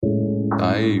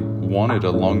I wanted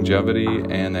a longevity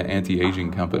and an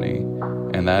anti-aging company,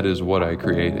 and that is what I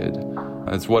created.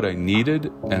 That's what I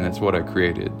needed, and it's what I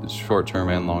created, short-term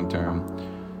and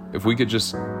long-term. If we could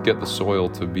just get the soil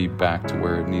to be back to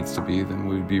where it needs to be, then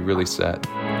we'd be really set.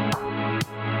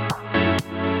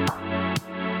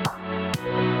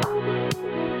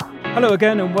 Hello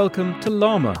again and welcome to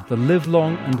Llama, the Live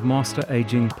Long and Master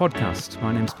Aging podcast.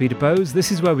 My name's Peter Bowes.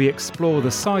 This is where we explore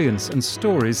the science and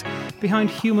stories behind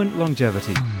human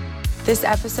longevity. This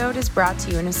episode is brought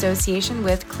to you in association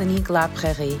with Clinique La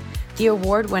Prairie, the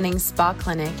award-winning spa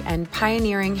clinic and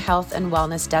pioneering health and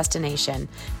wellness destination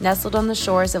nestled on the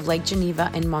shores of Lake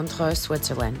Geneva in Montreux,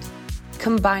 Switzerland.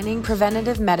 Combining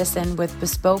preventative medicine with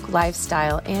bespoke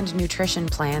lifestyle and nutrition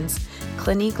plans,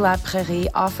 Clinique La Prairie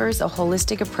offers a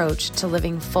holistic approach to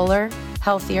living fuller,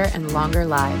 healthier, and longer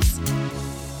lives.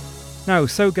 Now,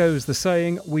 so goes the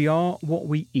saying, we are what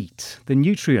we eat. The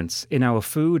nutrients in our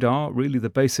food are really the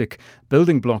basic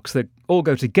building blocks that all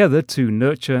go together to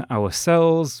nurture our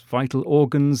cells, vital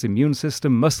organs, immune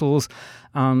system, muscles,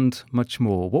 and much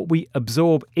more. What we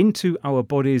absorb into our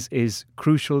bodies is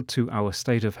crucial to our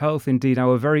state of health, indeed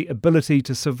our very ability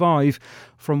to survive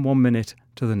from one minute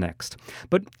to the next.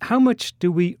 But how much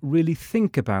do we really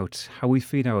think about how we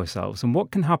feed ourselves, and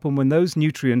what can happen when those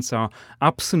nutrients are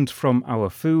absent from our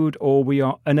food or we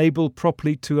are unable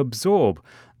properly to absorb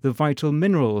the vital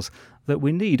minerals that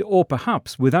we need, or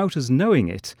perhaps without us knowing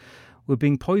it, we're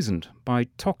being poisoned by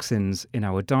toxins in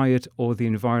our diet or the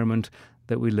environment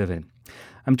that we live in.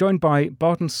 I'm joined by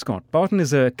Barton Scott. Barton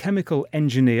is a chemical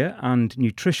engineer and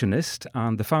nutritionist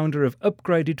and the founder of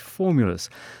Upgraded Formulas.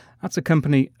 That's a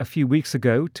company a few weeks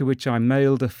ago to which I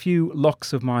mailed a few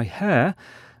locks of my hair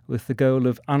with the goal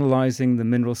of analysing the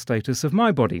mineral status of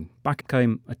my body. Back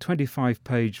came a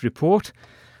 25-page report,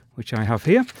 which I have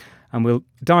here, and we'll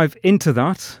dive into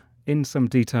that in some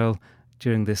detail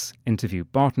during this interview.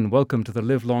 Barton, welcome to the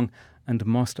Live Long and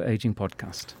Master Aging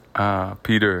podcast.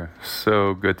 Peter,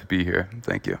 so good to be here.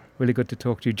 Thank you. Really good to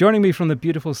talk to you. Joining me from the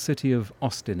beautiful city of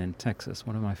Austin in Texas,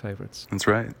 one of my favourites. That's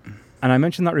right. And I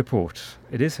mentioned that report.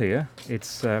 It is here.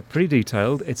 It's pretty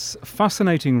detailed. It's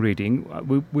fascinating reading.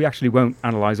 We actually won't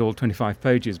analyse all 25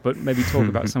 pages, but maybe talk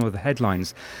about some of the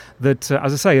headlines that,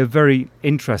 as I say, are very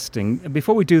interesting.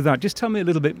 Before we do that, just tell me a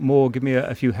little bit more. Give me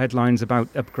a few headlines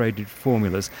about Upgraded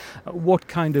Formulas. What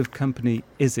kind of company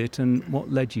is it and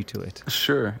what led you to it?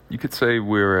 Sure. You could say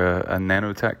we're a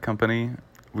nanotech company.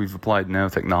 We've applied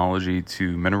nanotechnology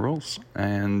to minerals,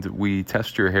 and we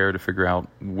test your hair to figure out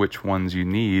which ones you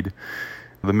need.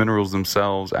 The minerals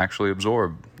themselves actually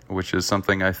absorb, which is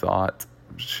something I thought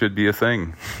should be a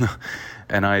thing.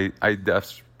 And I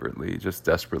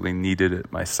desperately needed it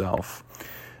myself.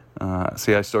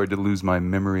 I started to lose my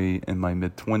memory in my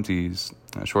mid-20s,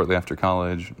 shortly after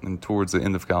college and towards the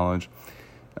end of college.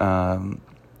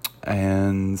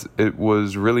 And it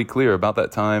was really clear about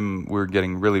that time we were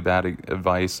getting really bad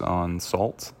advice on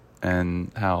salt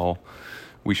and how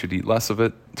we should eat less of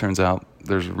it. Turns out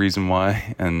there's a reason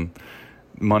why, and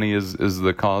money is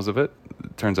the cause of it.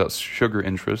 Turns out sugar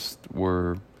interests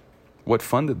were what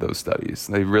funded those studies.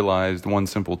 They realized one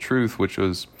simple truth, which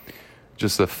was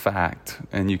just a fact,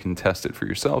 and you can test it for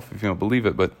yourself if you don't believe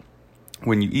it, but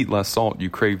when you eat less salt,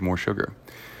 you crave more sugar.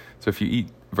 So if you eat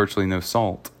virtually no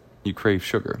salt, you crave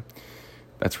sugar.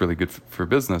 That's really good for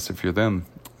business if you're them.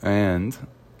 And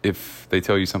if they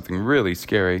tell you something really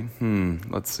scary,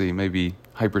 let's see, maybe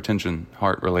hypertension,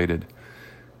 heart-related.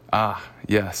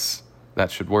 Yes, that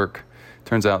should work.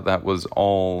 Turns out that was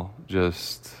all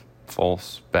just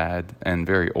false, bad, and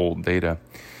very old data.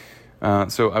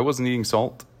 So I wasn't eating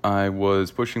salt. I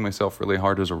was pushing myself really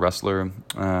hard as a wrestler,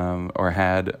 or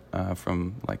had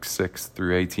from like 6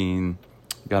 through 18.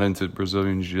 Got into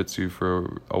Brazilian Jiu-Jitsu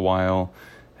for a while,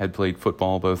 had played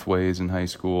football both ways in high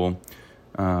school,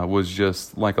 was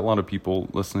just like a lot of people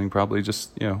listening, probably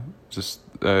just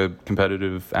a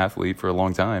competitive athlete for a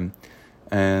long time.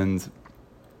 And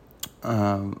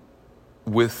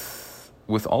with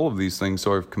all of these things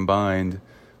sort of combined,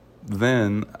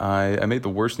 then I made the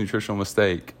worst nutritional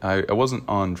mistake. I wasn't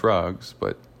on drugs,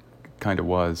 but kind of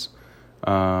was.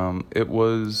 It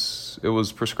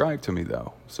was prescribed to me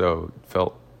though, so it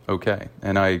felt okay.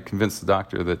 And I convinced the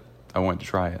doctor that I wanted to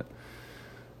try it.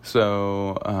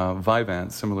 So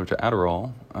Vyvanse, similar to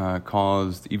Adderall,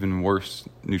 caused even worse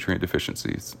nutrient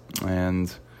deficiencies.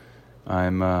 And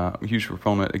I'm a huge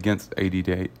proponent against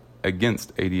ADHD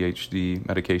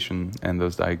medication and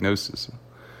those diagnoses.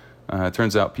 It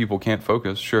turns out people can't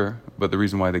focus, sure, but the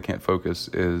reason why they can't focus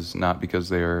is not because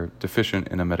they are deficient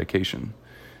in a medication.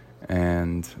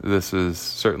 And this is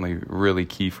certainly really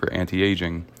key for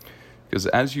anti-aging, Because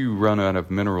as you run out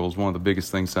of minerals, one of the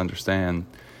biggest things to understand,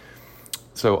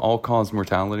 so all-cause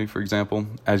mortality, for example,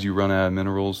 as you run out of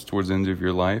minerals towards the end of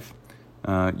your life,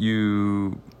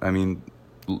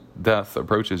 death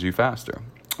approaches you faster.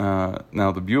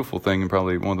 Now, the beautiful thing, and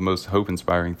probably one of the most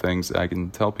hope-inspiring things that I can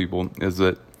tell people, is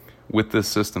that with this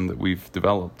system that we've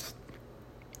developed,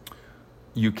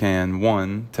 you can,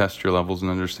 1, test your levels and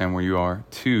understand where you are.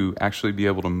 2, actually be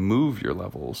able to move your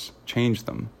levels, change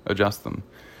them, adjust them,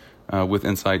 with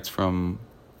insights from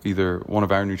either one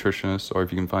of our nutritionists, or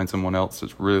if you can find someone else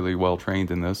that's really well trained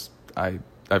in this.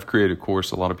 I've created a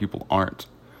course. A lot of people aren't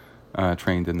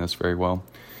trained in this very well.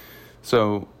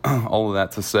 So all of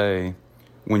that to say,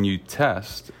 when you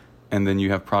test and then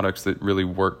you have products that really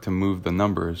work to move the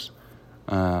numbers,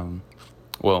 then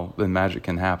magic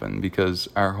can happen, because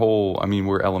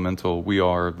we're elemental. We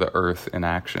are the earth in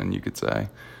action, you could say.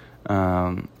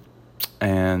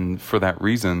 And for that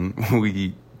reason,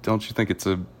 don't you think it's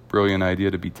a brilliant idea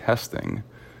to be testing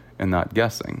and not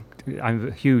guessing? I'm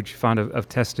a huge fan of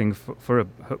testing for a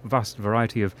vast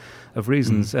variety of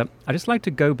reasons. I'd just like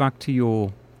to go back to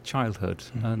your childhood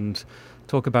and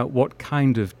talk about what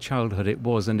kind of childhood it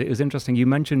was. And it was interesting, you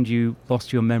mentioned you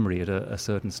lost your memory at a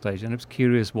certain stage, and I was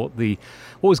curious what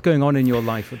was going on in your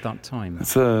life at that time.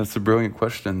 It's a brilliant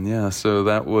question. Yeah, so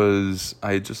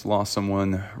I had just lost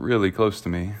someone really close to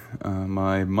me,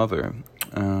 my mother,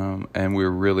 and we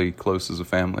were really close as a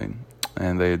family,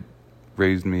 and they had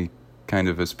raised me kind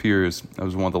of as peers. I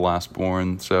was one of the last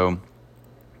born, so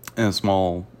in a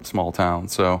small town,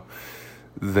 so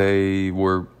they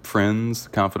were friends,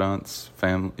 confidants,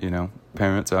 family,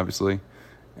 parents, obviously,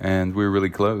 and we were really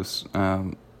close.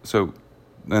 And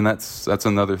that's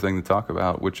another thing to talk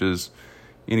about, which is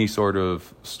any sort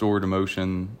of stored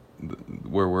emotion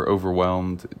where we're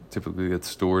overwhelmed. Typically, it's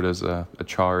stored as a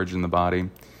charge in the body.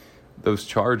 Those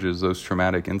charges, those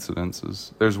traumatic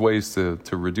incidences, there's ways to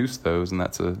reduce those, and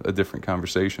that's a different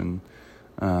conversation.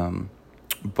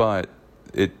 But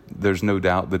there's no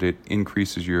doubt that it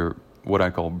increases your what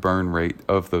I call burn rate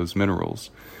of those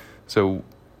minerals. So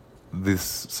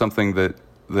something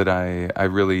that I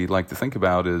really like to think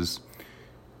about is,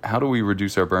 how do we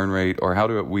reduce our burn rate, or how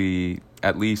do we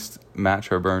at least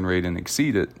match our burn rate and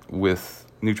exceed it with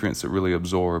nutrients that really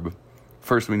absorb?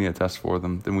 First, we need to test for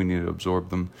them, then we need to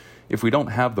absorb them. If we don't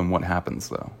have them, what happens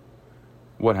though?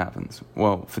 What happens?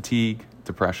 Well, fatigue,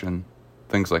 depression,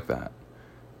 things like that.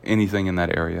 Anything in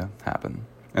that area happen.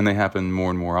 And they happen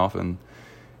more and more often.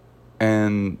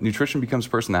 And nutrition becomes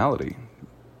personality,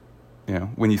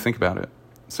 when you think about it.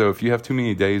 So if you have too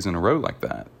many days in a row like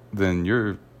that, then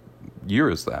your year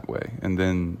is that way. And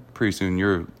then pretty soon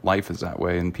your life is that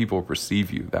way, and people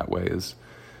perceive you that way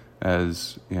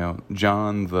as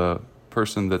John, the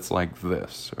person that's like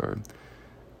this, or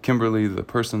Kimberly, the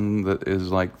person that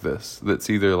is like this, that's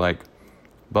either like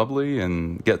bubbly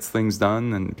and gets things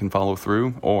done and can follow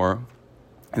through, or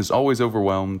is always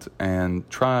overwhelmed and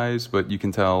tries, but you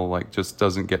can tell just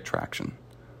doesn't get traction.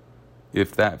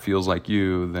 If that feels like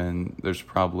you, then there's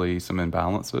probably some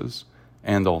imbalances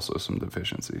and also some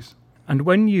deficiencies. And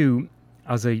when you,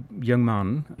 as a young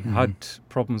man, had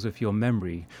problems with your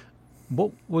memory,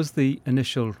 what was the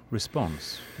initial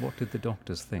response? What did the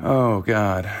doctors think? Oh,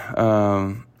 God.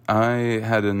 I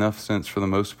had enough sense for the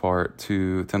most part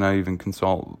to not even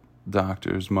consult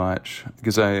doctors much,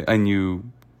 because I knew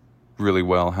really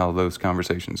well how those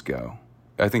conversations go.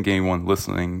 I think anyone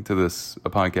listening to a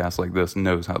podcast like this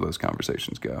knows how those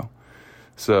conversations go.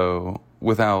 So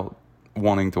without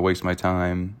wanting to waste my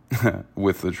time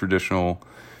with the traditional,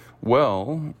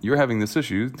 you're having this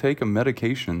issue, take a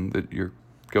medication that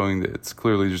it's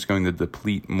clearly just going to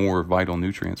deplete more vital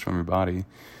nutrients from your body.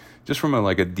 Just from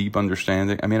a deep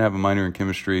understanding. I have a minor in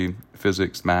chemistry,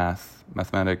 physics,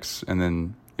 mathematics, and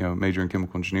then, major in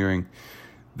chemical engineering.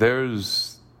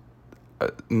 There's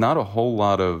not a whole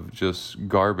lot of just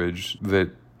garbage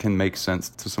that can make sense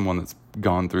to someone that's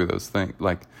gone through those things.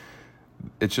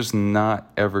 It's just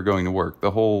not ever going to work.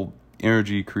 The whole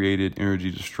energy created,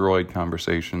 energy destroyed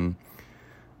conversation,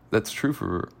 that's true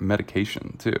for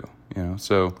medication too,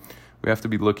 So we have to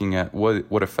be looking at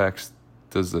what effects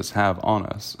does this have on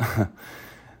us.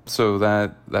 So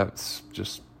that's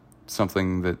just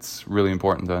something that's really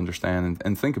important to understand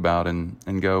and think about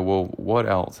and go, what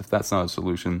else if that's not a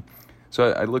solution?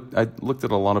 So I looked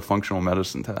at a lot of functional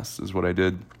medicine tests is what I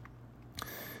did.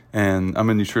 And I'm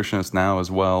a nutritionist now as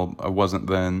well. I wasn't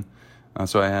then.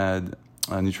 So I had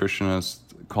a nutritionist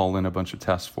call in a bunch of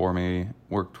tests for me,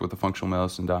 worked with a functional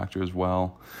medicine doctor as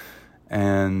well.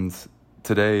 And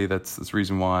today, that's the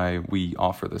reason why we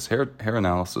offer this hair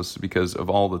analysis, because of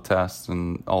all the tests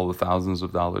and all the thousands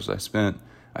of dollars I spent,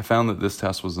 I found that this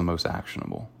test was the most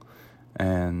actionable.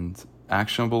 And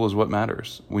actionable is what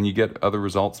matters. When you get other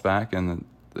results back and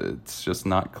it's just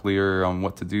not clear on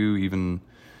what to do, even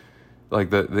like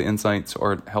the insights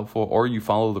aren't helpful, or you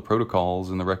follow the protocols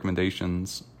and the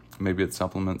recommendations, maybe it's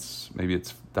supplements, maybe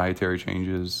it's dietary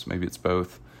changes, maybe it's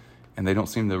both, and they don't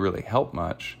seem to really help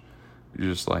much,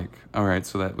 you're just like, all right,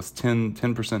 so that was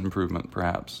 10% improvement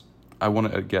perhaps. I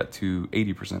want to get to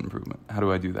 80% improvement. How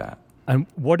do I do that? And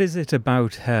what is it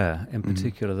about hair in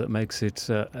particular that makes it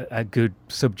a good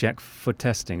subject for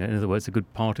testing? In other words, a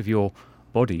good part of your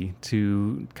body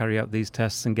to carry out these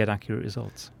tests and get accurate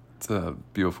results? It's a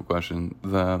beautiful question.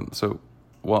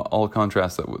 I'll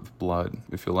contrast that with blood,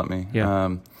 if you'll let me.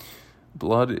 Yeah.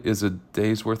 Blood is a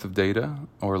day's worth of data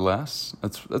or less.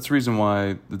 That's the reason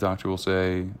why the doctor will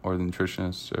say, or the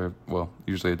nutritionist, or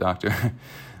usually a doctor,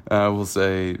 will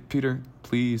say, Peter,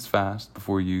 please fast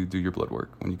before you do your blood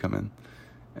work when you come in.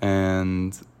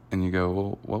 And you go,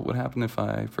 well, what would happen if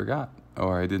I forgot,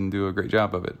 or I didn't do a great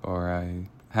job of it, or I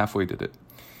halfway did it?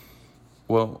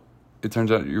 Well, it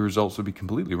turns out your results would be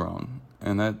completely wrong,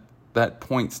 and that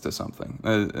points to something.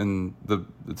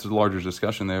 It's a larger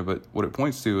discussion there, but what it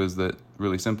points to is that,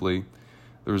 really simply,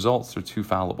 the results are too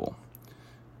fallible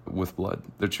with blood.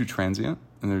 They're too transient,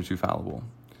 and they're too fallible.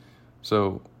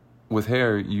 So with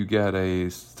hair, you get a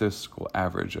statistical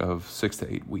average of 6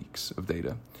 to 8 weeks of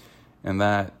data, and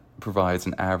that provides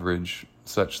an average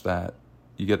such that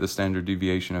you get the standard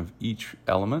deviation of each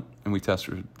element, and we test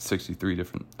for 63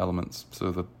 different elements,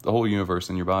 so the whole universe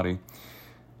in your body.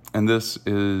 And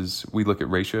we look at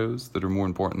ratios that are more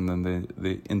important than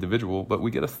the individual, but we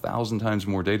get 1,000 times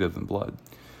more data than blood.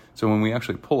 So when we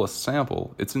actually pull a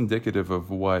sample, it's indicative of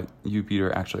what you,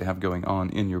 Peter, actually have going on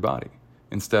in your body,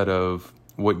 instead of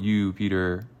what you,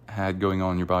 Peter, had going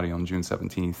on in your body on June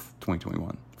 17th,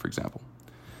 2021, for example,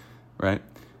 right?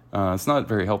 It's not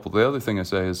very helpful. The other thing I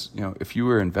say is, if you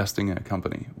were investing in a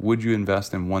company, would you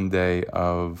invest in one day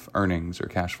of earnings or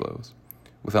cash flows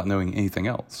without knowing anything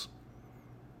else?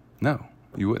 No,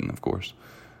 you wouldn't, of course.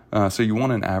 So you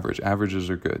want an average. Averages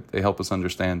are good. They help us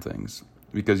understand things,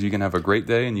 because you can have a great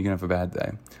day and you can have a bad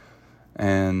day.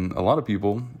 And a lot of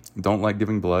people don't like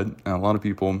giving blood, and a lot of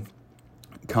people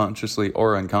consciously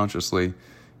or unconsciously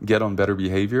get on better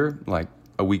behavior like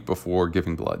a week before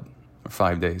giving blood, or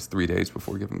 5 days, 3 days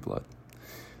before giving blood.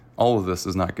 All of this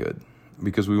is not good,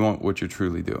 because we want what you're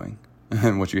truly doing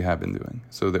and what you have been doing,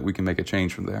 so that we can make a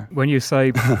change from there. When you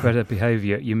say better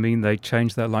behavior, you mean they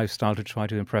change their lifestyle to try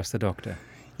to impress the doctor?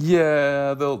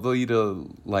 Yeah, they'll eat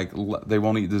they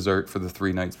won't eat dessert for the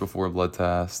 3 nights before a blood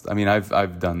test. I mean,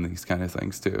 I've done these kind of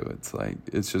things too.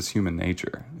 It's just human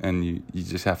nature, and you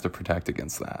just have to protect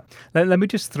against that. Let me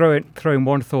just throw in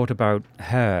one thought about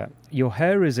hair. Your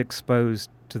hair is exposed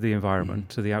to the environment,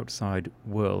 to the outside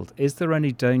world. Is there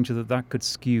any danger that could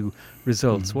skew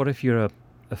results? What if you're a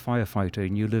firefighter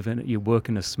and you work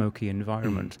in a smoky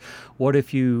environment? What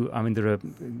if there are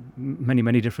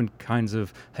many different kinds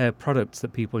of hair products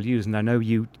that people use, and I know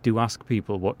you do ask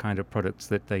people what kind of products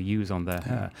that they use on their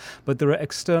hair, but there are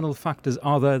external factors,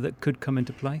 are there, that could come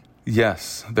into play?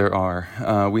 Yes, there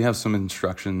are. We have some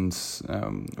instructions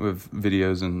with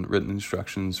videos and written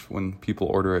instructions. When people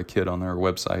order a kit on our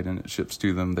website and it ships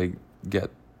to them, they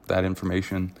get that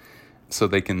information, so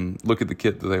they can look at the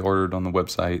kit that they ordered on the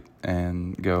website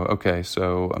and go, okay,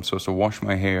 so I'm supposed to wash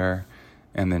my hair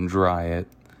and then dry it,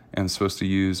 and I'm supposed to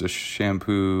use a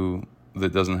shampoo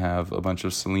that doesn't have a bunch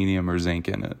of selenium or zinc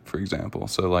in it, for example.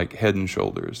 So like Head &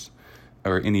 Shoulders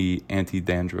or any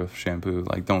anti-dandruff shampoo,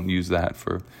 don't use that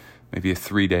for maybe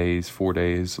 3 days, 4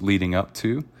 days leading up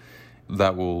to.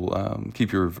 That will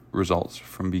keep your results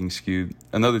from being skewed.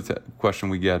 Another question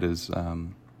we get is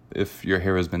if your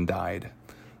hair has been dyed.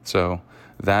 So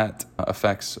that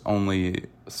affects only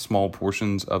small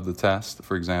portions of the test,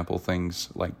 for example, things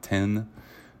like tin,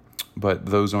 but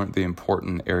those aren't the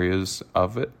important areas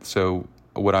of it. So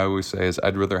what I always say is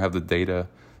I'd rather have the data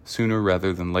sooner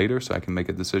rather than later, so I can make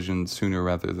a decision sooner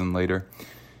rather than later.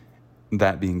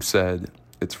 That being said,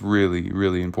 it's really,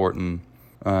 really important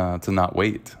to not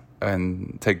wait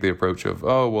and take the approach of,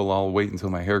 I'll wait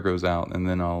until my hair grows out and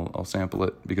then I'll sample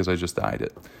it because I just dyed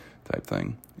it, type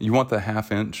thing. You want the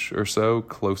 1/2 inch or so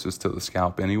closest to the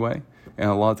scalp anyway, and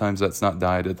a lot of times that's not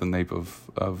dyed at the nape of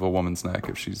a woman's neck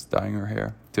if she's dyeing her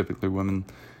hair. Typically women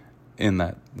in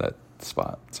that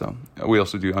spot. So we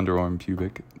also do underarm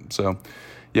pubic. So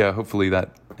yeah, hopefully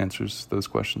that answers those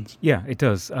questions. Yeah, it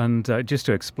does. And just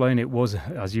to explain, it was,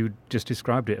 as you just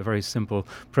described it, a very simple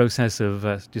process of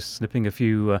just snipping a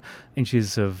few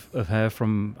inches of hair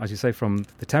from, as you say, from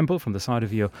the temple, from the side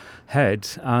of your head,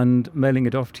 and mailing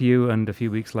it off to you. And a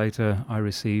few weeks later, I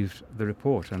received the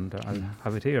report. And I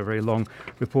have it here, a very long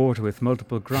report with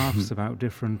multiple graphs about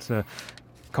different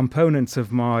components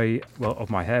of my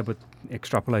hair, but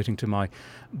extrapolating to my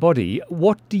body.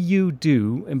 What do you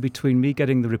do in between me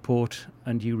getting the report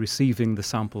and you receiving the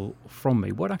sample from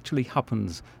me? What actually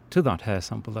happens to that hair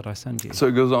sample that I send you? So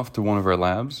it goes off to one of our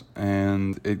labs,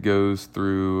 and it goes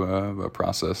through a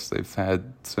process they've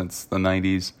had since the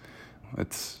 90s.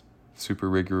 It's super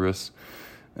rigorous,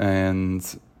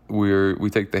 and we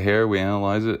take the hair, we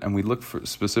analyze it, and we look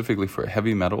specifically for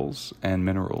heavy metals and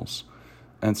minerals.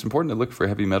 And it's important to look for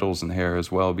heavy metals in hair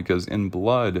as well, because in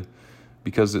blood,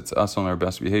 because it's us on our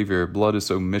best behavior, blood is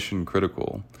so mission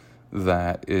critical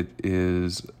that it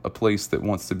is a place that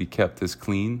wants to be kept as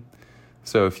clean.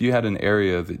 So if you had an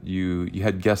area that you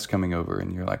had guests coming over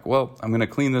and you're like, well, I'm going to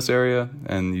clean this area,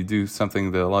 and you do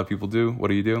something that a lot of people do, what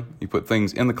do? You put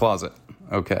things in the closet.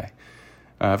 Okay.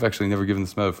 I've actually never given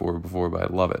this metaphor before, but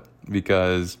I love it,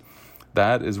 because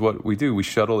that is what we do. We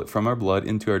shuttle it from our blood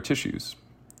into our tissues.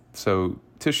 So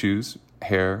tissues,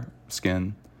 hair,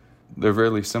 skin, they're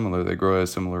very similar. They grow at a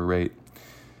similar rate.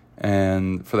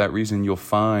 And for that reason, you'll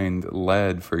find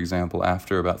lead, for example,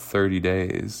 after about 30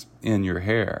 days in your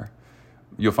hair.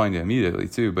 You'll find it immediately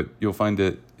too, but you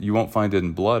won't find it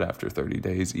in blood after 30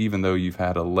 days, even though you've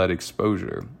had a lead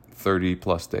exposure 30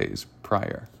 plus days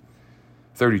prior.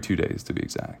 32 days to be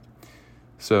exact.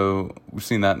 So we've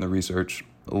seen that in the research.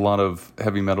 A lot of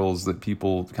heavy metals that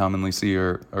people commonly see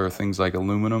are things like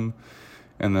aluminum,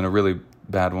 and then a really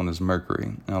bad one is mercury.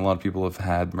 And a lot of people have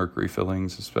had mercury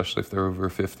fillings, especially if they're over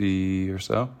 50 or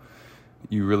so.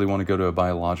 You really want to go to a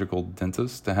biological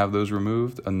dentist to have those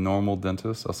removed. A normal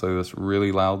dentist, I'll say this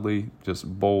really loudly,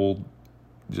 just bold,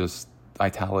 just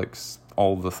italics,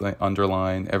 all the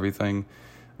underline, everything,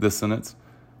 this sentence.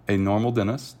 A normal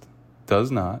dentist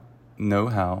does not know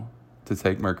how to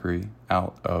take mercury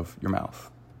out of your mouth.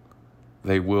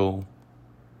 They will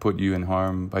put you in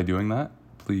harm by doing that.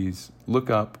 Please look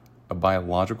up a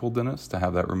biological dentist to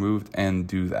have that removed and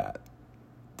do that.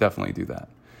 Definitely do that.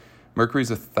 Mercury is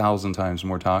 1,000 times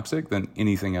more toxic than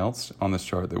anything else on this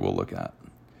chart that we'll look at.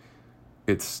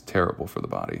 It's terrible for the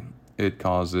body. It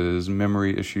causes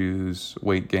memory issues,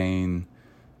 weight gain,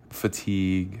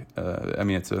 fatigue.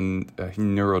 It's a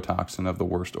neurotoxin of the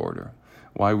worst order.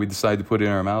 Why we decide to put it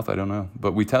in our mouth, I don't know.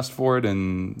 But we test for it,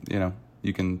 and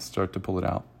you can start to pull it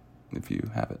out if you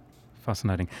have it.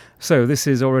 Fascinating. So this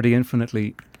is already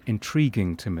infinitely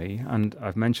intriguing to me, and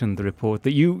I've mentioned the report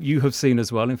that you have seen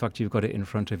as well. In fact, you've got it in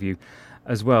front of you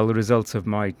as well, the results of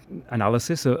my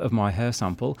analysis of my hair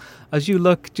sample. As you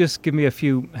look, just give me a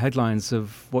few headlines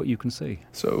of what you can see.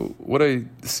 So what I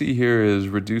see here is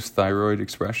reduced thyroid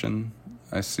expression.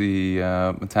 I see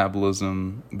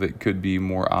metabolism that could be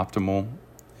more optimal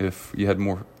if you had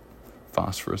more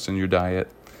phosphorus in your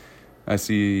diet. I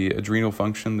see adrenal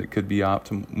function that could be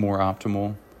more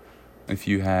optimal if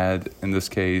you had, in this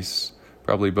case,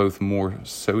 probably both more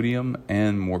sodium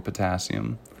and more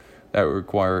potassium. That would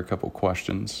require a couple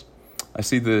questions. I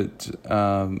see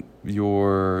that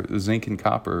your zinc and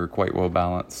copper are quite well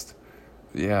balanced.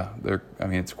 Yeah,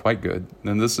 it's quite good.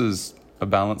 And this is a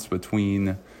balance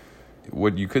between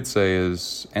what you could say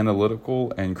is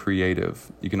analytical and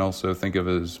creative. You can also think of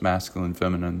it as masculine,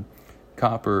 feminine.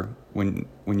 Copper, when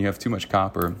you have too much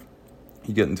copper,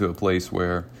 you get into a place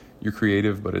where you're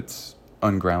creative, but it's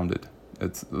ungrounded.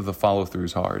 The follow-through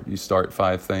is hard. You start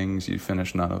 5 things, you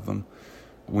finish none of them.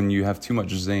 When you have too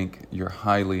much zinc, you're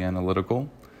highly analytical,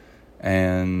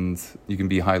 and you can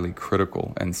be highly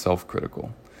critical and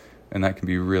self-critical. And that can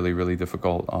be really, really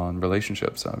difficult on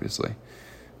relationships, obviously.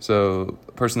 So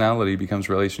personality becomes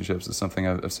relationships is something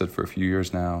I've said for a few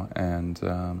years now, and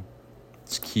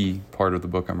it's a key part of the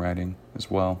book I'm writing as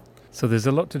well. So there's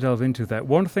a lot to delve into there.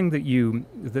 One thing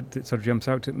that sort of jumps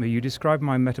out at me, you describe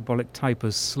my metabolic type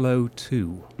as slow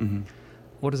 2. Mm-hmm.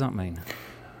 What does that mean?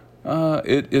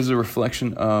 It is a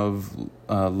reflection of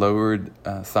lowered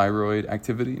thyroid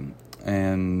activity,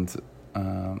 and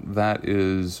that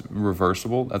is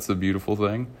reversible. That's the beautiful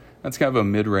thing. That's kind of a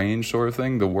mid-range sort of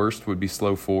thing. The worst would be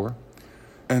slow 4,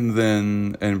 and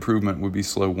then an improvement would be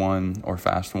slow 1 or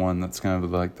fast 1. That's kind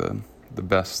of like the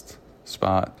best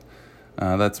spot.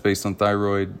 That's based on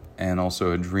thyroid and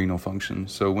also adrenal function.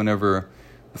 So whenever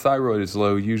the thyroid is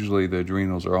low, usually the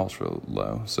adrenals are also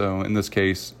low. So in this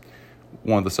case,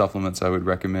 one of the supplements I would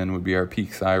recommend would be our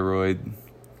Peak Thyroid,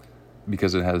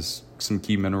 because it has some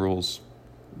key minerals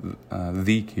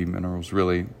the key minerals,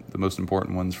 really the most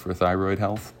important ones for thyroid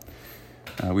health.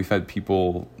 We've had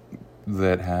people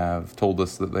that have told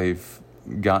us that they've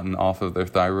gotten off of their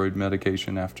thyroid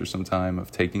medication after some time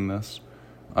of taking this.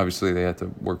 Obviously, they had to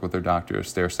work with their doctor,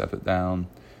 stair-step it down.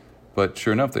 But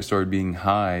sure enough, they started being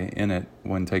high in it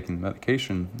when taking the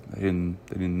medication. They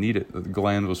didn't need it. The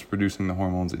gland was producing the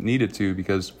hormones it needed to,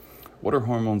 because what are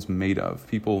hormones made of?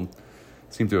 People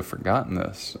seem to have forgotten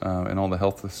this in all the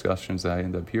health discussions that I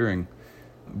end up hearing.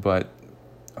 But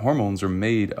hormones are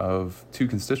made of two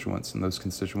constituents, and those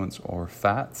constituents are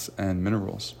fats and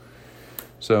minerals.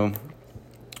 So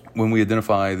when we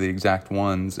identify the exact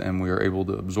ones and we are able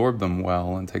to absorb them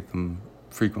well and take them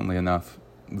frequently enough,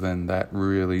 then that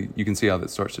really, you can see how that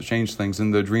starts to change things.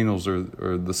 And the adrenals are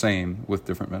the same with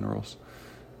different minerals.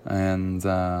 And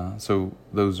so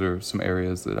those are some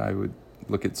areas that I would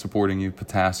look at supporting you.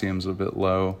 Potassium's a bit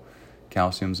low,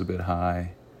 calcium's a bit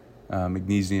high,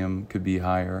 magnesium could be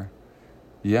higher.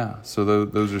 Yeah, so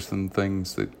those are some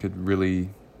things that could really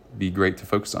be great to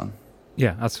focus on.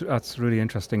 Yeah, that's really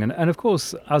interesting. And of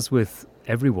course, as with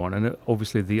everyone, and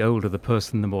obviously the older the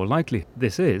person, the more likely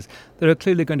this is, there are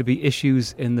clearly going to be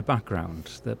issues in the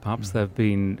background, that perhaps there have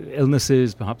been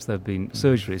illnesses, perhaps there have been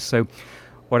surgeries. So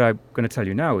what I'm going to tell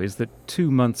you now is that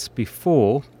 2 months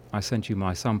before I sent you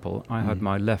my sample, I had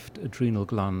my left adrenal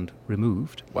gland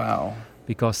removed. Wow.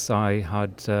 Because I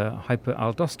had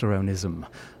hyperaldosteronism.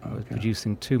 I was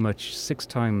producing too much, 6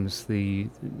 times the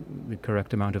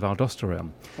correct amount of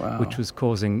aldosterone, which was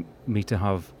causing me to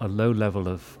have a low level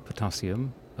of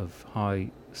potassium, of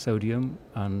high sodium,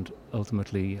 and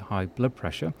ultimately high blood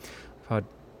pressure. I've had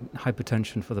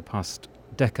hypertension for the past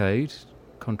decade,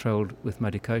 controlled with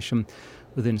medication.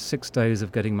 Within 6 days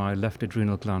of getting my left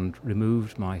adrenal gland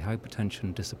removed, my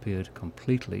hypertension disappeared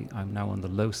completely. I'm now on the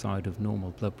low side of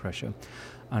normal blood pressure,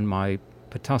 and my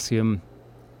potassium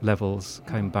levels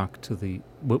came back to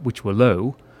which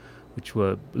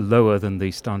were lower than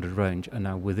the standard range, and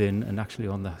now within and actually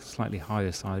on the slightly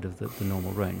higher side of the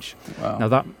normal range. Wow. Now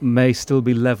that may still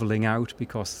be leveling out,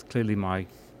 because clearly my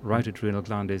right adrenal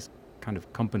gland is kind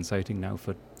of compensating now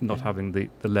for not having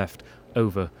the left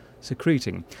over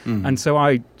secreting. And so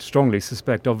I strongly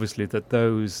suspect, obviously,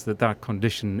 that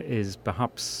condition is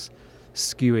perhaps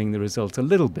skewing the results a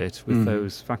little bit with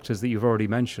those factors that you've already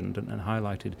mentioned and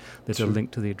highlighted that are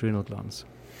linked to the adrenal glands.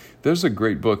 There's a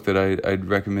great book that I'd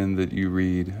recommend that you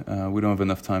read. We don't have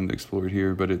enough time to explore it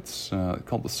here, but it's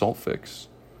called The Salt Fix.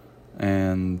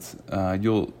 And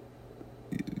you'll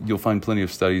find plenty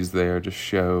of studies there to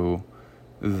show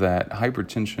that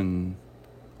hypertension,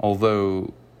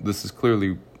 although this is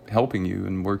clearly helping you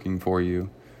and working for you,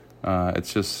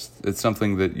 it's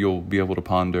something that you'll be able to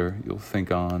ponder, you'll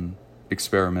think on,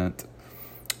 experiment.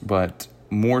 But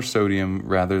more sodium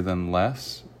rather than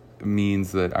less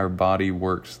means that our body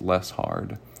works less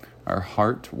hard. Our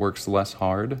heart works less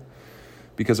hard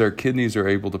because our kidneys are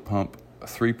able to pump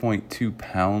 3.2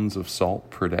 pounds of salt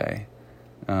per day.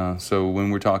 So when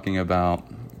we're talking about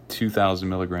 2,000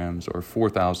 milligrams or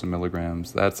 4,000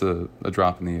 milligrams, that's a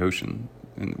drop in the ocean.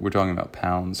 And we're talking about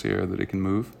pounds here that it can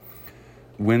move.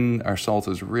 When our salt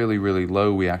is really, really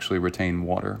low, we actually retain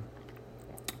water.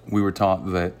 We were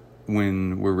taught that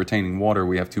when we're retaining water,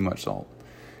 we have too much salt.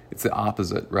 It's the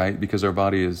opposite, right? Because our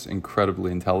body is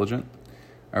incredibly intelligent.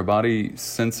 Our body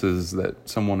senses that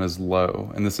someone is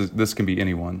low, and this can be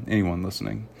anyone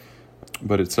listening.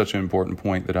 But it's such an important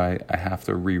point that I have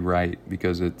to rewrite,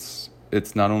 because it's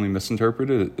not only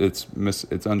misinterpreted,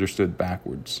 it's understood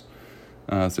backwards.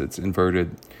 So it's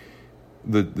inverted.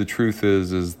 The truth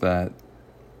is that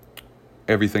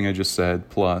everything I just said,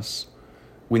 plus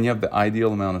when you have the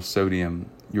ideal amount of sodium,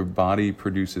 your body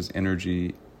produces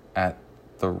energy at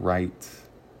the right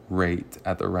rate,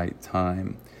 at the right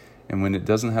time. And when it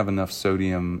doesn't have enough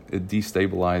sodium, it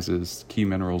destabilizes key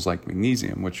minerals like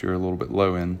magnesium, which you're a little bit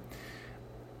low in.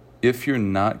 If you're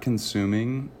not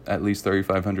consuming at least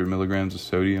 3,500 milligrams of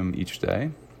sodium each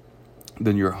day,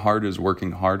 then your heart is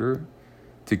working harder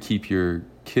to keep your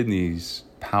kidneys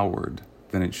powered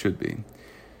than it should be.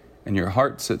 And your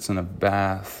heart sits in a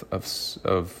bath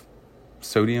of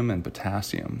sodium and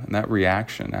potassium, and that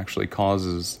reaction actually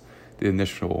causes the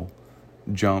initial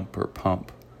jump or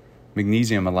pump.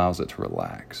 Magnesium allows it to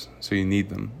relax, so you need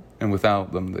them, and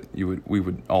without them, we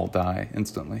would all die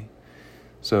instantly.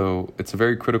 So it's a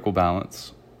very critical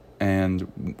balance,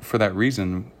 and for that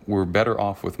reason, we're better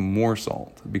off with more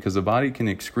salt, because the body can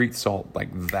excrete salt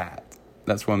like that.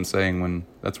 That's what I'm saying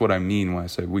that's what I mean when I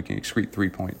say we can excrete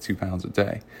 3.2 pounds a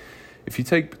day. If you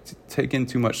take in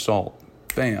too much salt,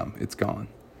 bam, it's gone.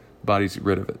 Body's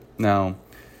rid of it. Now,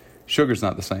 Sugar's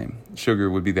not the same. Sugar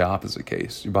would be the opposite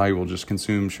case. Your body will just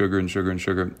consume sugar and sugar and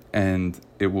sugar, and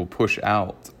it will push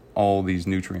out all these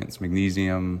nutrients,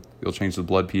 magnesium, it'll change the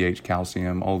blood pH,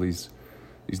 calcium, all these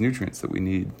nutrients that we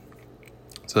need.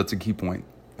 So that's a key point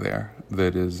there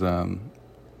that is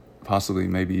possibly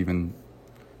maybe even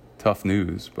tough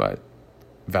news, but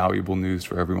valuable news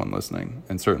for everyone listening,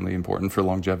 and certainly important for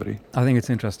longevity. I think it's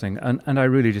interesting, and I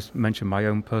really just mentioned my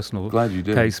own personal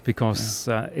case because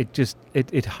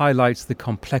it highlights the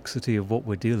complexity of what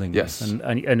we're dealing with.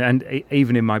 And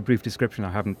even in my brief description,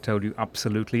 I haven't told you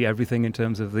absolutely everything in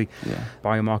terms of the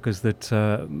biomarkers that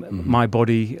my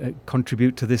body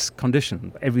contribute to this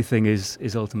condition. Everything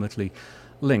is ultimately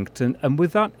linked, and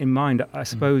with that in mind, I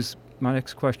suppose. My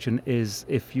next question is,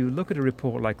 if you look at a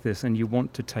report like this and you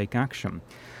want to take action,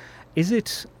 is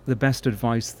it the best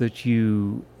advice that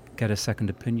you get a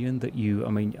second opinion,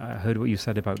 I heard what you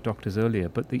said about doctors earlier,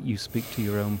 but that you speak to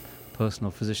your own personal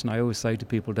physician? I always say to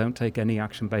people, don't take any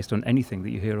action based on anything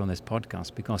that you hear on this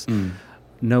podcast, because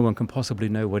no one can possibly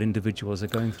know what individuals are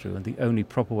going through, and the only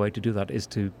proper way to do that is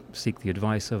to seek the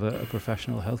advice of a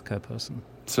professional healthcare person.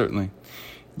 Certainly.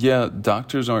 Yeah,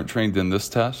 doctors aren't trained in this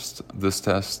test. This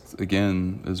test,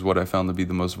 again, is what I found to be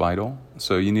the most vital.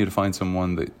 So you need to find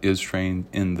someone that is trained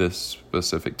in this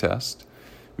specific test.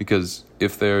 Because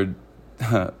if they're,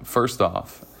 first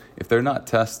off, if they're not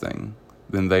testing,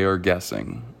 then they are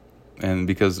guessing. And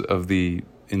because of the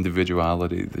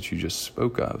individuality that you just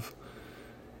spoke of,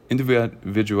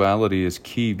 individuality is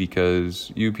key,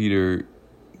 because you, Peter,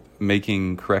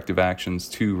 making corrective actions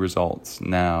to results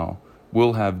now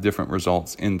will have different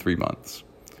results in 3 months.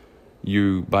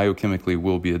 You biochemically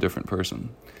will be a different person.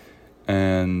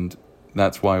 And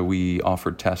that's why we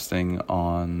offer testing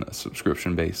on a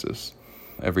subscription basis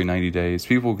every 90 days.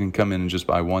 People can come in and just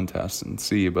buy one test and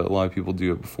see, but a lot of people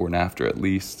do it before and after at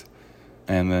least.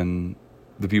 And then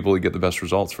the people that get the best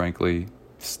results, frankly,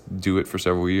 do it for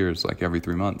several years, like every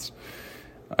 3 months.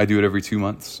 I do it every 2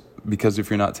 months, because if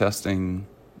you're not testing,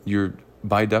 you're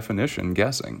by definition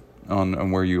guessing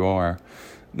on where you are.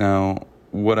 Now,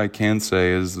 what I can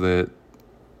say is that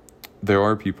there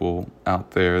are people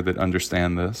out there that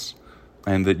understand this,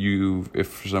 and that if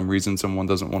for some reason someone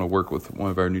doesn't want to work with one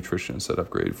of our nutritionists at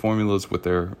Upgraded Formulas with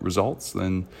their results,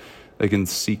 then they can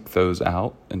seek those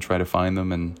out and try to find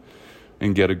them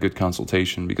and get a good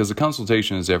consultation, because the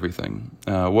consultation is everything.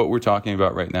 What we're talking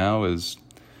about right now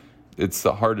it's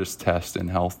the hardest test in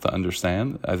health to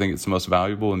understand. I think it's the most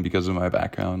valuable, and because of my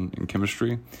background in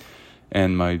chemistry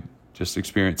and my just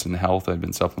experience in health, I've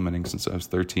been supplementing since I was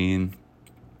 13.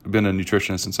 I've been a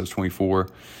nutritionist since I was 24.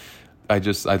 I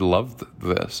loved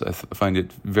this. I find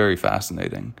it very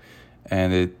fascinating,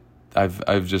 and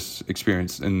I've just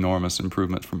experienced enormous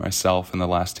improvement for myself in the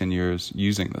last 10 years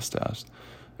using this test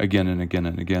again and again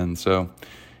and again. So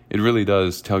it really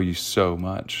does tell you so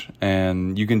much,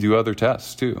 and you can do other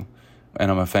tests too, and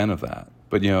I'm a fan of that.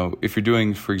 But if you're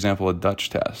doing, for example, a Dutch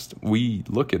test, we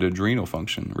look at adrenal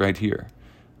function right here,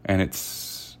 and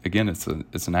it's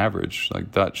an average.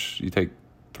 Like Dutch, you take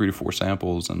 3 to 4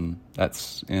 samples, and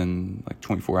that's in like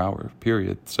 24-hour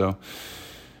period. So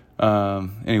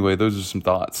anyway, those are some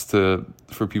thoughts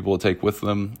for people to take with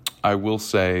them. I will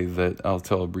say that I'll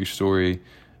tell a brief story.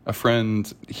 A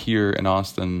friend here in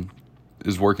Austin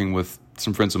is working with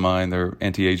some friends of mine. They're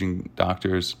anti-aging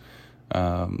doctors.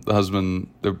 The husband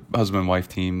and wife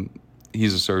team,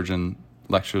 he's a surgeon,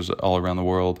 lectures all around the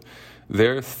world.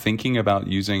 They're thinking about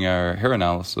using our hair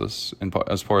analysis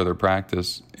as part of their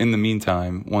practice. In the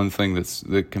meantime, one thing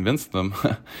that convinced them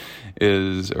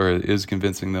is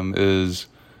convincing them is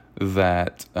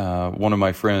that one of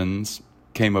my friends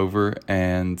came over,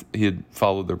 and he had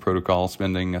followed their protocol,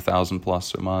 spending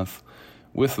 $1,000+ a month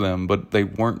with them, but they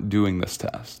weren't doing this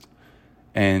test.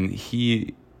 And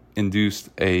he induced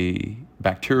a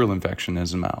bacterial infection in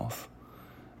his mouth.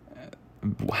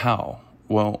 How?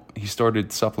 Well, he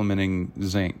started supplementing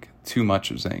zinc, too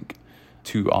much zinc,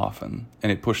 too often,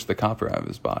 and it pushed the copper out of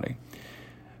his body.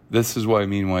 This is what I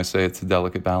mean when I say it's a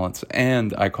delicate balance.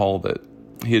 And I called it.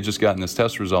 He had just gotten his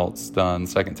test results done,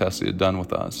 second test he had done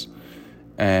with us.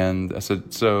 And I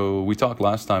said, so we talked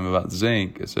last time about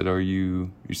zinc. I said, are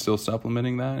you still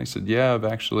supplementing that? And he said, yeah, I've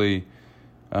actually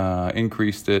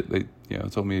increased it. They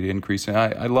told me to increase it.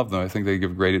 I love them. I think they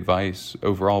give great advice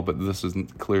overall, but this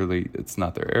isn't clearly, it's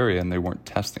not their area, and they weren't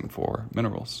testing for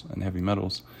minerals and heavy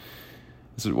metals.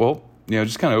 I said, well,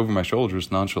 just kind of over my shoulder,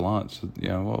 just nonchalant. So,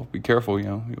 well, be careful,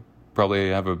 you'll probably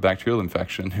have a bacterial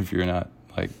infection if you're not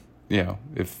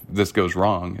if this goes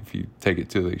wrong, if you take it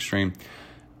to the extreme.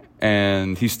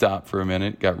 And he stopped for a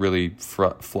minute, got really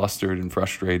flustered and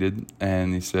frustrated,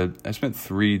 and he said, I spent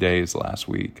 3 days last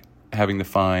week having to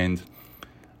find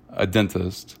a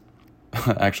dentist,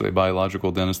 actually a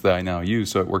biological dentist that I now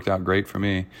use, so it worked out great for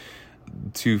me,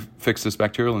 to fix this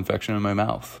bacterial infection in my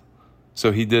mouth.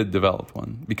 So he did develop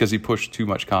one because he pushed too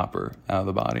much copper out of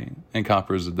the body, and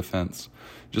copper is a defense,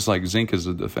 just like zinc is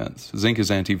a defense. Zinc is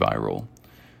antiviral.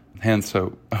 Hand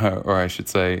soap, or I should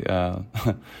say,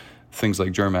 things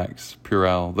like Germ-X,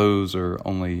 Purell, those are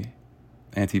only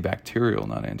antibacterial,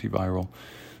 not antiviral.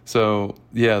 So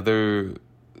yeah,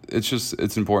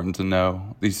 it's important to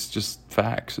know these just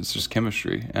facts. It's just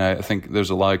chemistry. And I think there's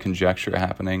a lot of conjecture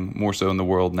happening, more so in the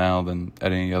world now than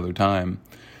at any other time.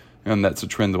 And that's a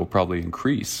trend that will probably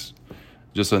increase.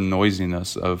 Just a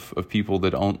noisiness of people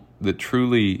that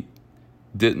truly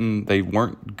they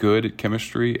weren't good at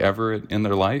chemistry ever in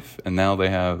their life, and now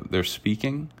they're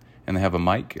speaking and they have a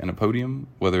mic and a podium,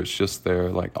 whether it's just their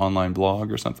like online blog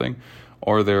or something,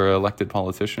 or they're an elected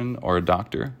politician or a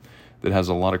doctor that has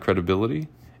a lot of credibility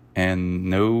and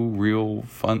no real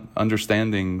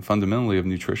understanding fundamentally of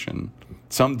nutrition.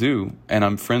 Some do, and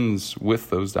I'm friends with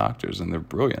those doctors, and they're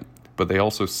brilliant, but they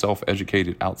also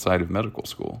self-educated outside of medical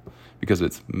school because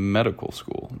it's medical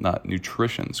school, not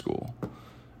nutrition school.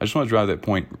 I just want to drive that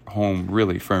point home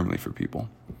really firmly for people.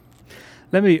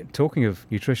 Talking of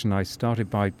nutrition, I started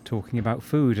by talking about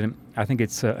food, and I think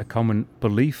it's a common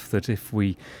belief that if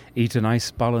we eat a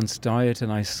nice balanced diet, a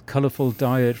nice colourful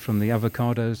diet, from the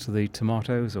avocados to the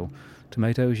tomatoes, or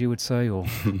tomatoes you would say, or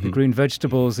the green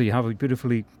vegetables, that you have a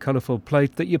beautifully colourful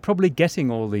plate, that you're probably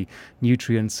getting all the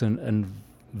nutrients and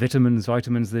vitamins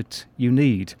that you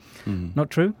need. Not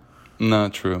true?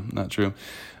 Not true.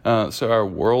 So our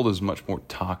world is much more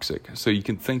toxic. So you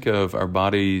can think of our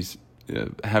bodies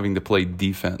having to play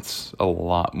defense a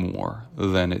lot more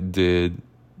than it did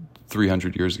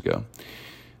 300 years ago.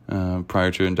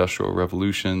 Prior to Industrial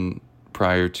Revolution,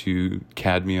 prior to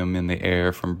cadmium in the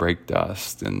air from brake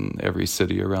dust in every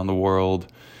city around the world,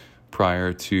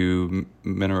 prior to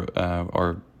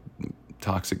or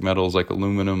toxic metals like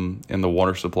aluminum in the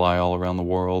water supply all around the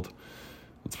world.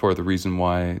 That's part of the reason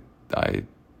why I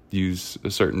use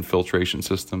a certain filtration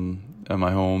system in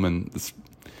my home, and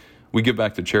we give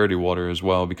back to charity water as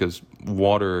well, because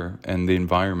water and the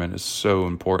environment is so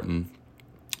important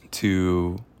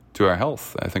to our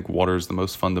health. I think water is the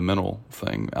most fundamental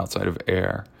thing outside of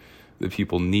air that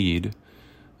people need.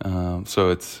 So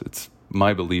it's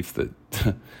my belief that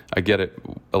I get it.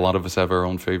 A lot of us have our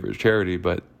own favorite charity,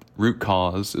 but root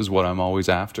cause is what I'm always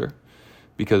after,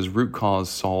 because root cause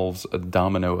solves a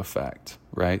domino effect,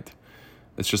 right?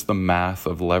 It's just the math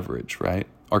of leverage, right?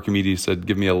 Archimedes said,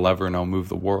 give me a lever and I'll move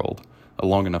the world, a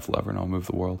long enough lever and I'll move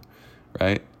the world,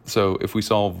 right? So if we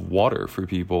solve water for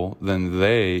people, then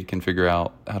they can figure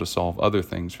out how to solve other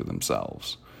things for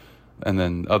themselves. And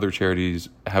then other charities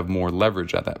have more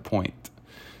leverage at that point.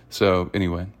 So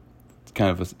anyway, it's kind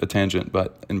of a tangent,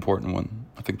 but important one.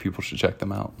 I think people should check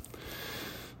them out.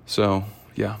 So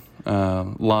yeah, a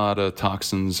lot of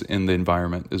toxins in the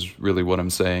environment is really what I'm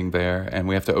saying there. And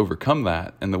we have to overcome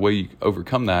that. And the way you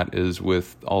overcome that is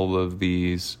with all of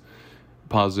these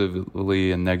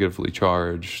positively and negatively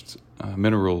charged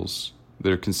minerals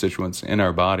that are constituents in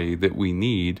our body that we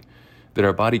need, that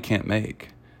our body can't make,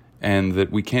 and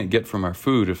that we can't get from our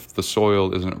food if the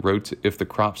soil isn't if the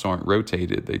crops aren't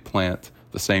rotated. They plant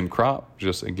the same crop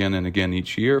just again and again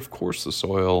each year. Of course, the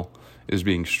soil is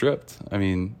being stripped. I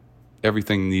mean,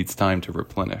 everything needs time to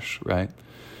replenish, right?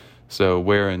 So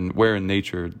where in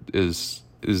nature is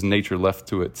nature left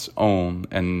to its own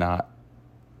and not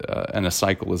and a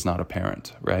cycle is not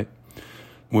apparent, right?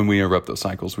 When we interrupt those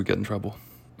cycles, we get in trouble.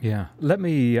 Yeah. Let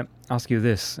me ask you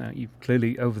this. You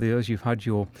clearly, over the years, you've had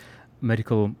your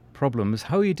medical problems.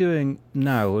 How are you doing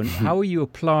now? And how are you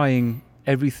applying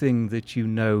everything that you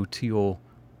know to your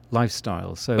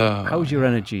lifestyle? So how is your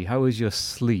energy? How is your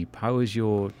sleep? How is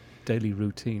your daily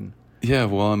routine? Yeah,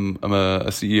 well, I'm a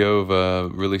CEO of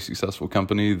a really successful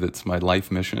company. That's my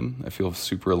life mission. I feel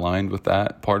super aligned with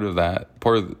that.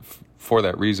 For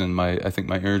that reason, I think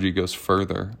my energy goes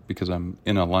further because I'm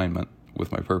in alignment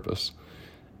with my purpose.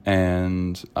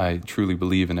 And I truly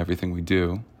believe in everything we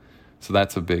do. So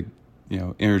that's a big,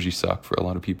 energy suck for a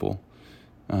lot of people.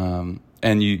 And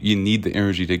you need the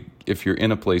energy if you're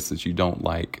in a place that you don't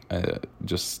like,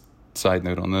 just side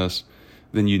note on this,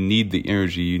 then you need the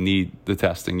energy, you need the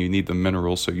testing, you need the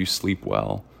minerals so you sleep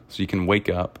well. So you can wake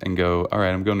up and go, all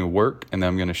right, I'm going to work, and then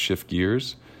I'm going to shift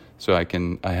gears. So I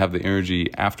have the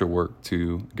energy after work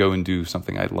to go and do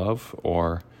something I love,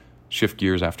 or shift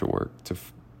gears after work to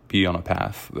be on a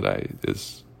path that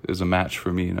is a match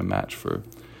for me and a match for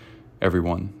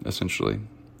everyone, essentially,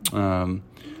 in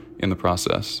the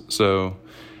process. So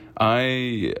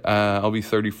I'll be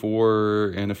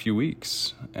 34 in a few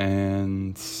weeks,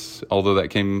 and although that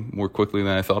came more quickly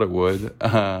than I thought it would,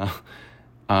 I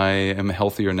am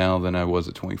healthier now than I was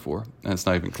at 24, and it's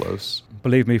not even close.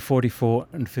 Believe me, 44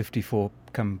 and 54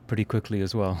 come pretty quickly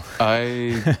as well. I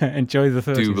enjoy the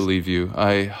 30s. do believe you.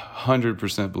 I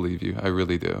 100% believe you. I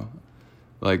really do.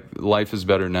 Like, life is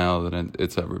better now than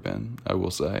it's ever been, I will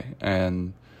say.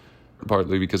 And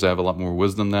partly because I have a lot more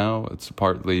wisdom now. It's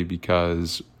partly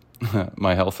because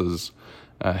my health is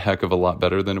a heck of a lot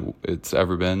better than it's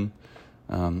ever been.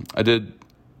 I did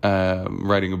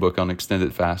writing a book on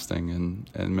extended fasting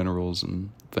and minerals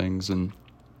and things, and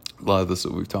a lot of this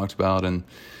that we've talked about, and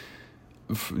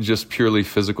just purely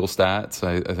physical stats.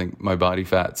 I think my body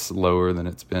fat's lower than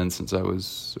it's been since I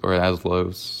was, or as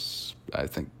low, I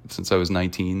think, since I was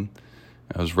 19.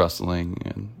 I was wrestling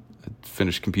and I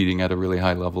finished competing at a really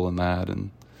high level in that,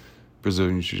 and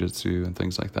Brazilian Jiu-Jitsu and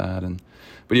things like that.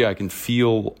 But yeah, I can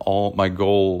feel all. My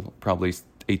goal probably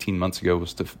 18 months ago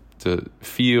was to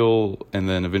feel and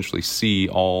then eventually see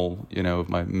all, of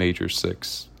my major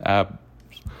 6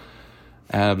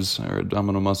 abs or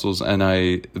abdominal muscles,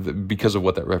 and because of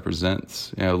what that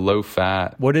represents, low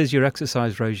fat. What is your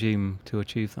exercise regime to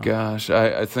achieve that? Gosh,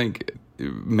 I think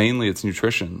mainly it's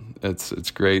nutrition.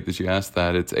 It's great that you asked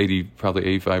that. It's probably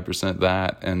 85%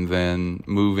 that, and then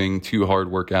moving 2 hard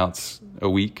workouts a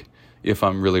week if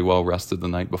I'm really well rested the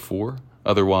night before.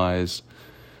 Otherwise,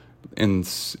 in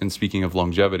speaking of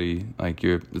longevity,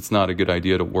 it's not a good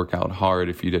idea to work out hard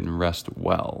if you didn't rest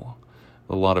well.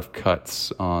 A lot of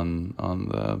cuts on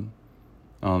the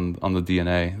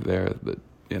DNA there that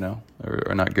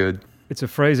are not good. It's a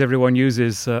phrase everyone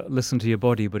uses, listen to your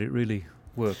body, but it really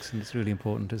works, and it's really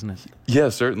important, isn't it? Yeah,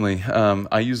 certainly.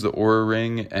 I use the Oura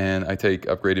Ring, and I take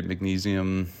upgraded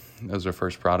magnesium as our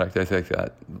first product. I take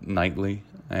that nightly,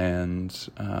 and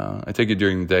I take it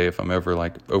during the day if I'm ever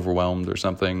overwhelmed or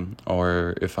something,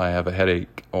 or if I have a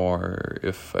headache, or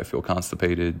if I feel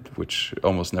constipated, which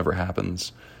almost never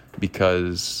happens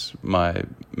because my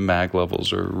mag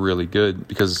levels are really good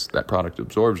because that product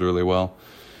absorbs really well.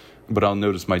 But I'll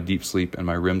notice my deep sleep and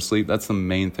my REM sleep. That's the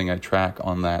main thing I track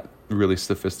on that really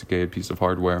sophisticated piece of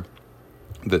hardware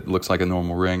that looks like a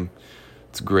normal ring.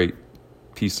 It's a great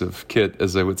piece of kit,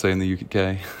 as they would say in the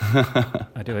UK.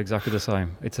 I do exactly the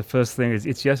same. It's the first thing.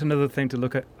 It's yet another thing to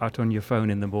look at on your phone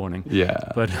in the morning. Yeah.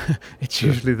 But it's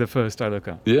usually the first I look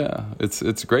at. Yeah.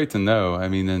 It's great to know. I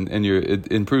mean, and it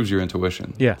improves your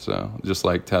intuition. Yeah. So just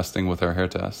like testing with our hair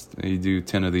test, you do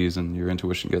 10 of these and your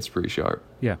intuition gets pretty sharp.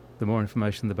 Yeah. The more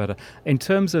information, the better. In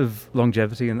terms of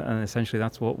longevity, and essentially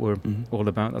that's what we're all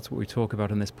about, that's what we talk about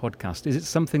in this podcast, is it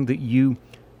something that you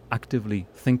actively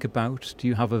think about? Do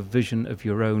you have a vision of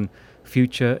your own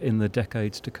future in the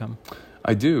decades to come?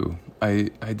 I do. I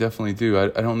definitely do. I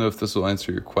don't know if this will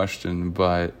answer your question,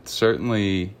 but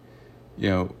certainly,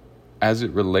 as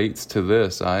it relates to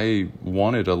this, I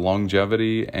wanted a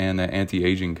longevity and an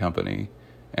anti-aging company,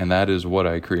 and that is what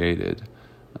I created.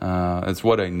 It's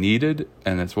what I needed,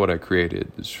 and it's what I created,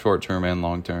 short-term and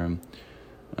long-term.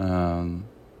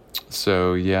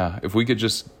 So yeah, if we could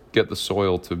just get the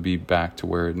soil to be back to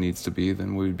where it needs to be,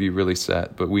 then we'd be really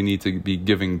set. But we need to be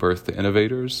giving birth to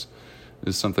innovators,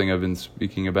 is something I've been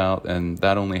speaking about, and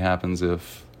that only happens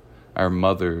if our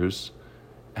mothers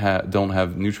don't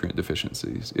have nutrient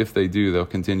deficiencies. If they do, they'll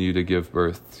continue to give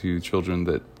birth to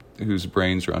children whose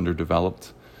brains are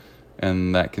underdeveloped,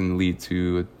 and that can lead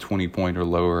to a 20-point or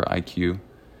lower IQ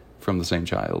from the same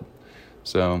child.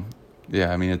 So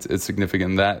yeah, I mean, it's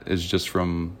significant. That is just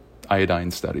from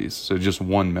iodine studies. So just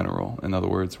one mineral, in other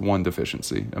words, one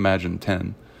deficiency. Imagine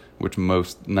 10, which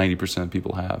 90% of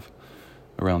people have,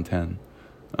 around 10.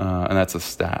 And that's a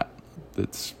stat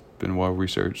that's been well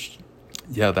researched.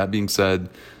 Yeah, that being said,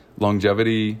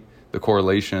 longevity, the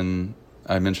correlation,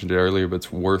 I mentioned it earlier, but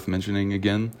it's worth mentioning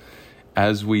again.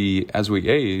 As we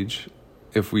age,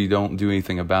 if we don't do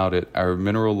anything about it, our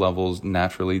mineral levels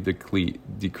naturally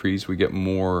decrease. We get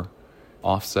more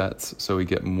offsets, so we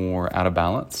get more out of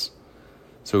balance.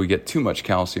 So we get too much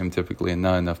calcium typically and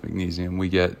not enough magnesium. We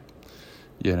get,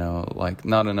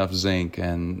 not enough zinc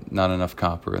and not enough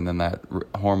copper, and then that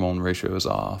hormone ratio is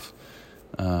off.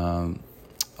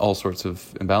 All sorts of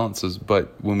imbalances.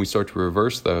 But when we start to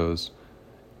reverse those,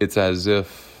 it's as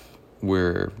if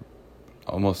we're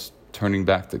almost turning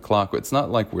back the clock. It's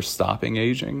not like we're stopping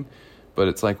aging, but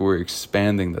it's like we're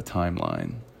expanding the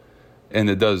timeline. And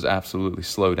it does absolutely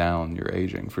slow down your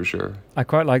aging, for sure. I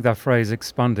quite like that phrase,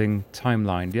 expanding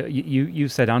timeline. You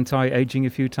said anti-aging a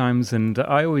few times, and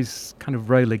I always kind of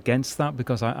rail against that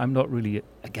because I'm not really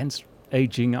against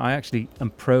aging. I actually am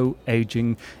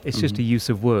pro-aging. It's just a use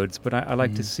of words, but I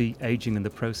like to see aging in the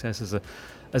process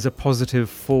as a positive,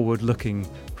 forward-looking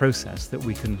process that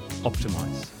we can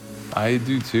optimize. I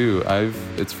do too.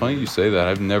 It's funny you say that.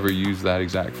 I've never used that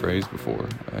exact phrase before.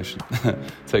 I should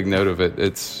take note of it.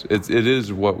 It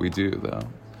is what we do, though.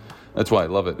 That's why I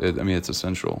love it. It's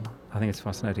essential. I think it's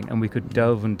fascinating, and we could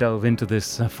delve into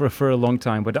this for a long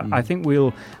time. But I think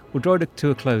we'll draw it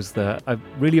to a close there. I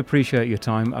really appreciate your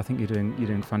time. I think you're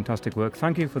doing fantastic work.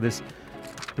 Thank you for this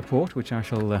report, which I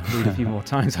shall read a few more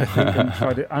times, I think, and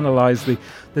try to analyse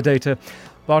the data.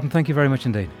 Barton, thank you very much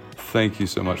indeed. Thank you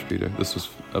so much, Peter. This was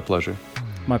a pleasure.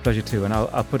 My pleasure too, and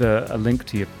I'll put a link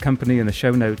to your company in the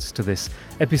show notes to this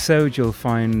episode. You'll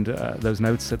find those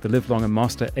notes at the Live Long and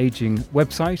Master Aging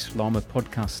website,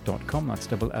 lamapodcast.com. That's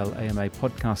LLAMA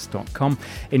podcast.com.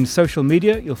 In social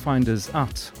media, you'll find us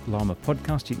at Lama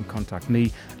Podcast. You can contact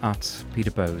me at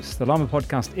Peter Bowes. The Lama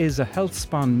Podcast is a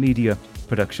HealthSpan media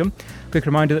production. Quick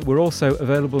reminder that we're also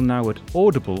available now at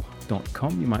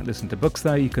audible.com. You might listen to books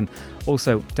there. You can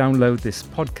also download this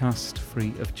podcast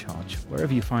free of charge.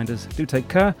 Wherever you find us, do take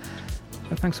care,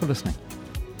 and thanks for listening.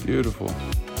 Beautiful.